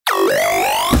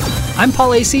I'm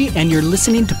Paul Acey, and you're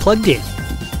listening to Plugged In.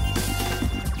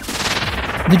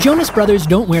 The Jonas Brothers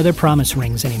don't wear their promise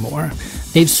rings anymore.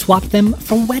 They've swapped them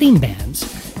for wedding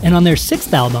bands. And on their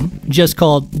 6th album, just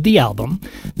called The Album,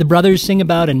 the brothers sing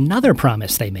about another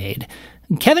promise they made.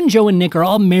 Kevin, Joe, and Nick are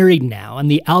all married now,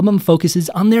 and the album focuses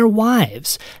on their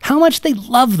wives, how much they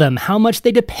love them, how much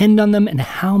they depend on them, and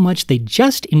how much they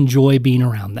just enjoy being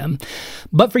around them.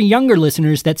 But for younger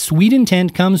listeners, that sweet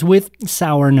intent comes with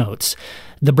sour notes.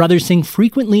 The brothers sing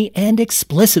frequently and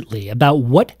explicitly about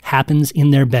what happens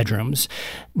in their bedrooms.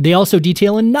 They also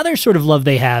detail another sort of love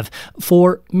they have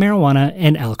for marijuana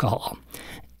and alcohol.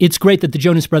 It's great that the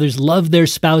Jonas Brothers love their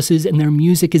spouses and their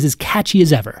music is as catchy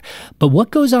as ever. But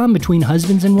what goes on between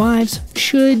husbands and wives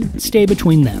should stay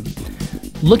between them.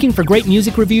 Looking for great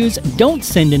music reviews? Don't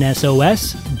send an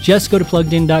SOS. Just go to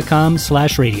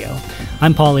pluggedin.com/radio.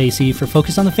 I'm Paul Acey for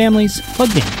Focus on the Family's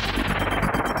Plugged In.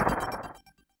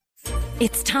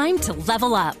 It's time to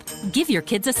level up. Give your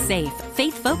kids a safe,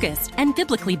 faith-focused, and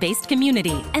biblically based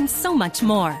community, and so much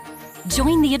more.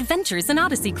 Join the Adventures in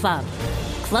Odyssey Club.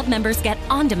 Club members get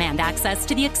on-demand access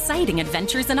to the exciting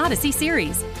Adventures in Odyssey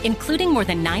series, including more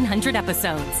than 900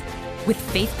 episodes. With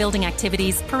faith-building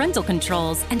activities, parental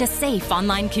controls, and a safe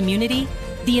online community,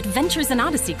 the Adventures in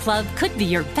Odyssey Club could be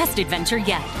your best adventure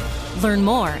yet. Learn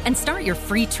more and start your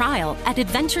free trial at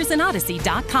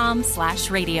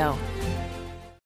adventuresinodyssey.com/radio.